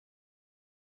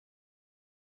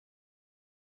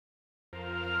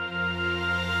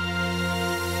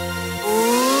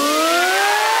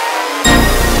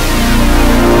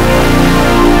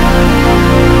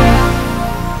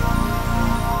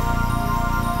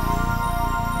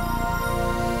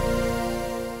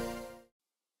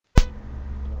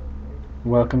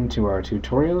Welcome to our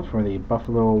tutorial for the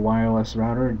Buffalo Wireless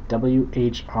Router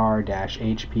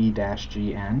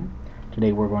WHR-HP-GN.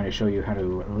 Today we're going to show you how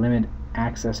to limit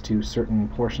access to certain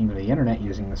portions of the internet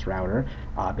using this router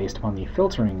based upon the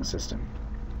filtering system.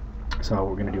 So what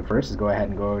we're going to do first is go ahead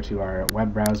and go to our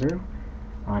web browser.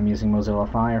 I'm using Mozilla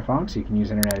Firefox. You can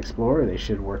use Internet Explorer. They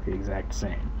should work the exact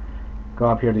same. Go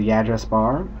up here to the address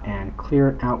bar and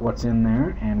clear out what's in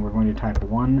there, and we're going to type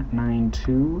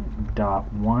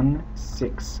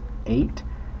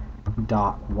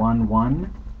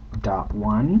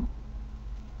 192.168.11.1.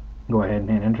 Go ahead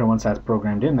and hit enter once that's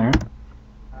programmed in there,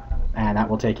 and that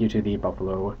will take you to the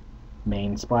Buffalo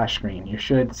main splash screen. You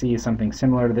should see something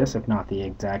similar to this, if not the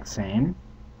exact same.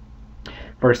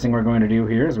 First thing we're going to do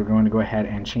here is we're going to go ahead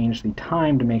and change the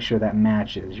time to make sure that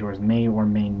matches. Yours may or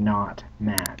may not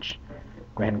match.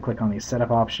 Go ahead and click on the setup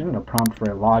option. It'll prompt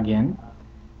for a login.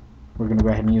 We're going to go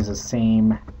ahead and use the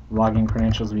same login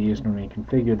credentials we used when we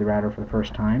configured the router for the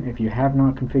first time. If you have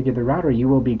not configured the router, you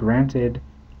will be granted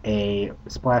a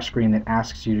splash screen that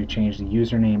asks you to change the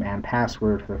username and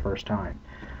password for the first time.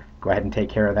 Go ahead and take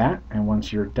care of that, and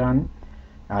once you're done,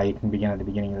 you can begin at the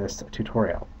beginning of this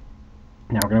tutorial.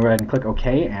 Now we're going to go ahead and click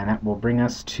OK, and that will bring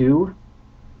us to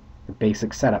the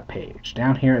basic setup page.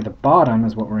 Down here at the bottom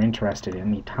is what we're interested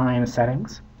in, the time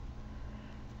settings.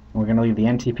 We're going to leave the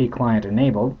NTP client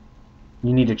enabled.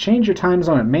 You need to change your time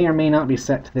zone. It may or may not be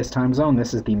set to this time zone.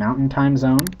 This is the mountain time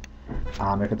zone.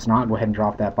 If it's not, go ahead and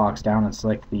drop that box down and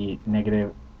select the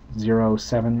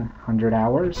 -0700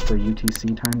 hours for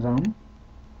UTC time zone.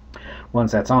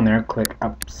 Once that's on there, click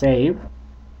up Save,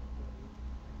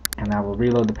 and that will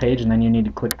reload the page, and then you need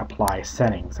to click Apply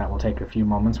Settings. That will take a few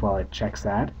moments while it checks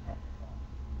that.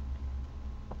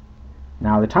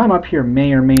 Now the time up here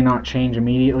may or may not change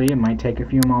immediately. It might take a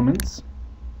few moments.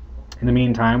 In the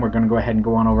meantime, we're going to go ahead and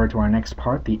go on over to our next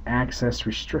part, the access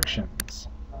restrictions.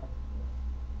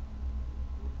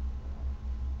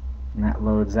 And that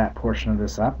loads that portion of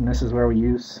this up, and this is where we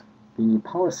use the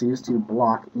policies to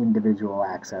block individual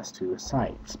access to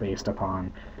sites based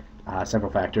upon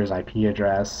several factors: IP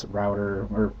address, router,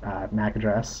 or MAC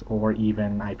address, or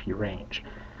even IP range.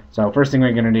 So first thing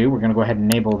we're going to do, we're going to go ahead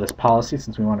and enable this policy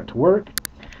since we want it to work,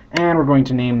 and we're going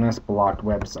to name this blocked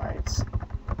websites.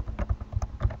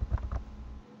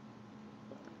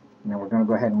 Now we're going to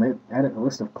go ahead and edit the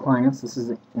list of clients. This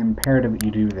is imperative that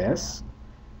you do this.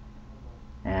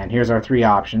 And here's our three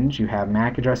options. You have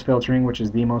MAC address filtering, which is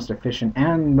the most efficient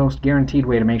and most guaranteed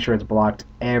way to make sure it's blocked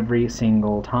every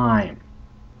single time.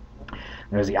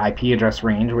 There's the IP address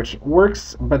range, which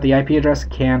works, but the IP address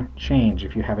can change.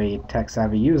 If you have a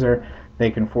tech-savvy user,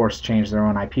 they can force change their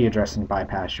own IP address and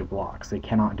bypass your blocks. They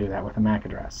cannot do that with a MAC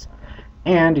address.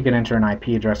 And you can enter an IP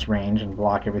address range and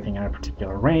block everything in a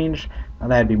particular range. Now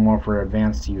that'd be more for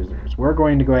advanced users. We're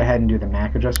going to go ahead and do the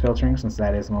MAC address filtering since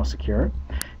that is most secure.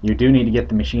 You do need to get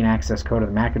the machine access code of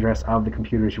the MAC address of the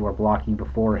computers you are blocking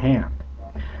beforehand.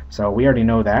 So we already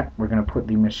know that. We're going to put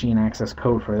the machine access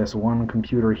code for this one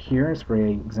computer here as for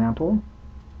example.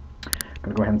 I'm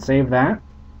going to go ahead and save that.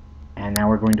 And now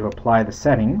we're going to apply the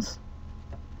settings.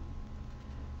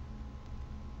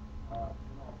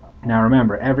 Now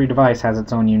remember, every device has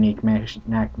its own unique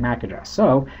MAC address.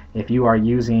 So if you are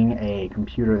using a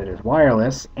computer that is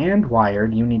wireless and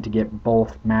wired, you need to get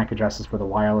both MAC addresses for the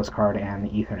wireless card and the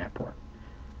Ethernet port.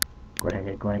 Go ahead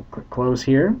and click close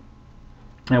here.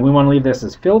 And we want to leave this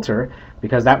as filter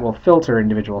because that will filter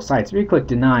individual sites. If you click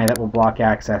deny, that will block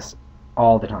access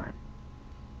all the time.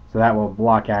 So that will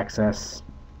block access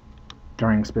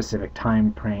during specific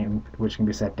time frame, which can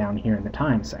be set down here in the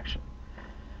time section.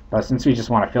 But since we just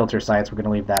want to filter sites, we're going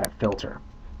to leave that at filter.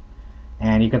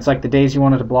 And you can select the days you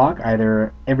want it to block,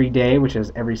 either every day, which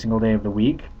is every single day of the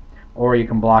week, or you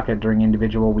can block it during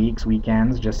individual weeks,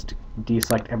 weekends. Just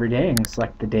deselect every day and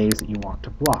select the days that you want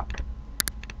to block.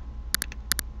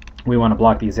 We want to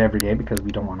block these every day because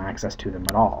we don't want access to them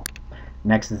at all.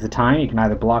 Next is the time. You can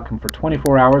either block them for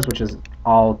 24 hours, which is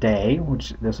all day,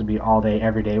 which this would be all day,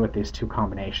 every day with these two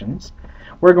combinations.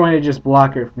 We're going to just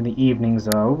block it in the evenings,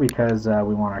 though, because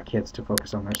we want our kids to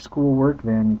focus on their schoolwork,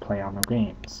 then play on their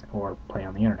games, or play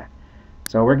on the internet.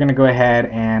 So we're going to go ahead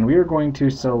and we are going to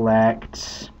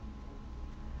select,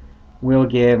 we'll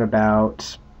give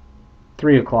about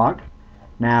 3 o'clock.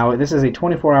 Now this is a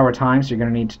 24-hour time, so you're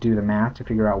going to need to do the math to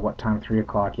figure out what time 3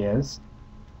 o'clock is.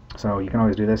 So you can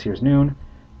always do this. Here's noon,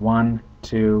 1,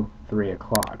 2, 3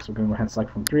 o'clock. So we're going to go ahead and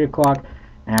select from 3 o'clock,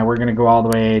 and we're going to go all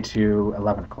the way to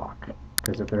 11 o'clock.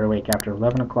 Because if they're awake after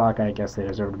 11 o'clock, I guess they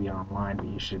deserve to be online, but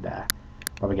you should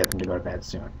probably get them to go to bed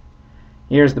soon.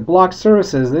 Here's the block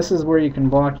services. This is where you can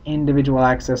block individual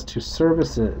access to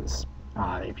services.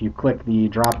 If you click the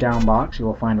drop-down box, you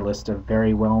will find a list of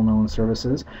very well-known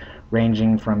services,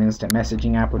 ranging from instant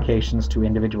messaging applications to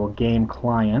individual game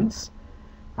clients.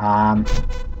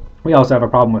 We also have a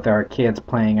problem with our kids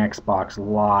playing Xbox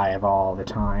Live all the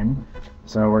time,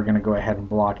 so we're going to go ahead and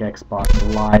block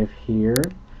Xbox Live here.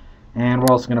 And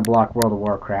we're also going to block World of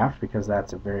Warcraft because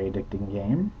that's a very addicting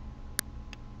game.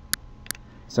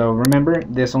 So remember,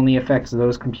 this only affects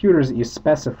those computers that you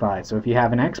specify. So if you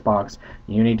have an Xbox,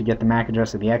 you need to get the MAC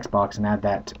address of the Xbox and add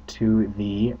that to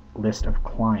the list of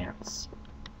clients.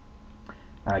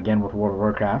 Again, with World of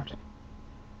Warcraft,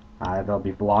 they'll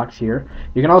be blocked here.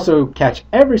 You can also catch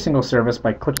every single service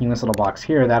by clicking this little box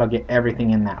here. That'll get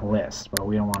everything in that list, but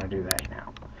we don't want to do that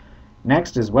now.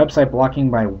 Next is website blocking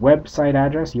by website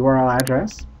address, URL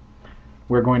address.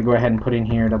 We're going to go ahead and put in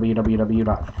here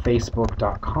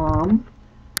www.facebook.com.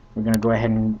 We're going to go ahead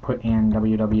and put in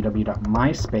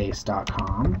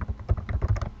www.myspace.com.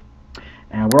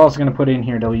 And we're also going to put in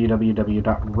here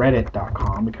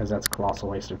www.reddit.com because that's a colossal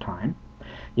waste of time.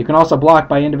 You can also block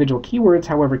by individual keywords.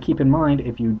 However, keep in mind,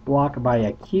 if you block by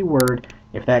a keyword,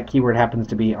 if that keyword happens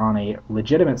to be on a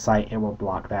legitimate site, it will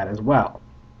block that as well.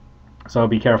 So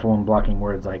be careful when blocking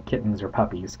words like kittens or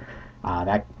puppies,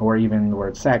 or even the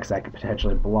word sex. That could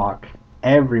potentially block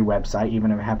every website,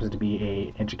 even if it happens to be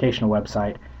an educational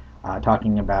website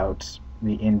talking about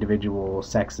the individual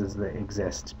sexes that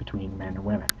exist between men and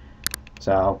women.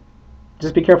 So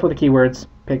just be careful with the keywords.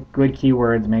 Pick good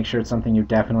keywords. Make sure it's something you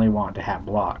definitely want to have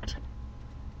blocked.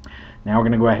 Now we're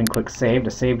going to go ahead and click Save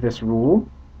to save this rule.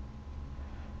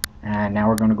 And now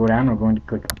we're going to go down and we're going to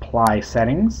click Apply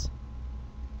Settings.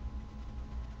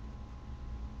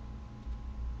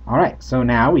 Alright, so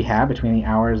now we have between the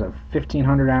hours of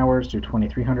 1500 hours to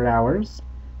 2300 hours,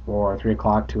 or 3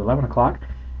 o'clock to 11 o'clock,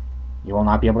 you will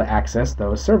not be able to access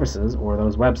those services or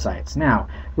those websites. Now,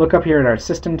 look up here at our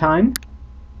system time.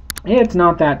 It's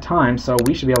not that time, so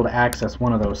we should be able to access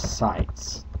one of those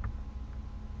sites.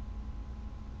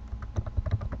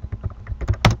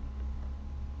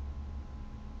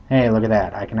 Hey, look at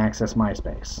that. I can access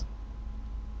MySpace.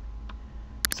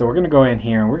 So we're going to go in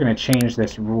here and we're going to change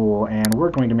this rule and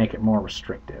we're going to make it more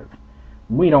restrictive.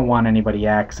 We don't want anybody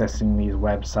accessing these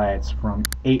websites from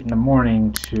 8 in the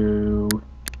morning to...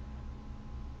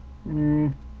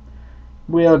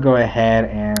 we'll go ahead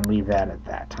and leave that at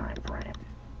that time frame.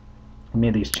 We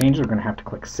made these changes. We're going to have to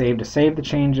click Save to save the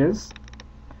changes.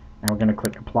 And we're going to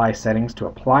click Apply Settings to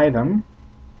apply them.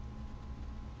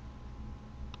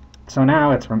 So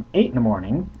now it's from 8 in the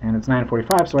morning, and it's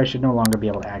 9:45, so I should no longer be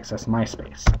able to access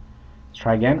MySpace. Let's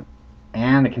try again,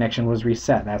 and the connection was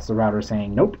reset. That's the router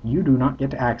saying, nope, you do not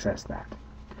get to access that.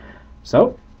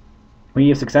 So, we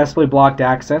have successfully blocked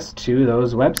access to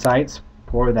those websites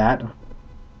for that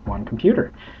one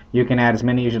computer. You can add as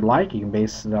many as you'd like. You can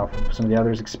base it off some of the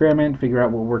others, experiment, figure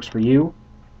out what works for you.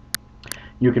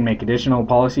 You can make additional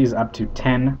policies, up to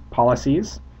 10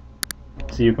 policies.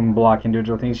 So you can block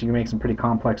individual things. You can make some pretty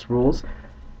complex rules.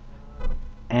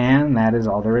 And that is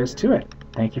all there is to it.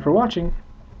 Thank you for watching.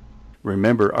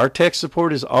 Remember, our tech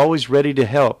support is always ready to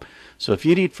help. So if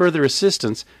you need further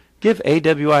assistance, give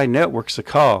AWI Networks a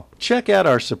call. Check out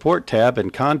our support tab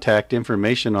and contact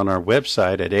information on our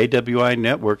website at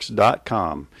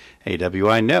awinetworks.com.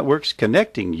 AWI Networks,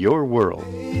 connecting your world.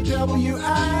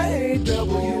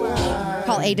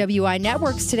 Call AWI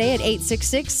Networks today at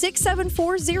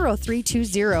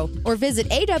 866-674-0320 or visit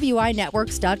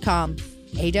awinetworks.com.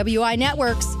 AWI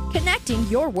Networks, connecting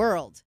your world.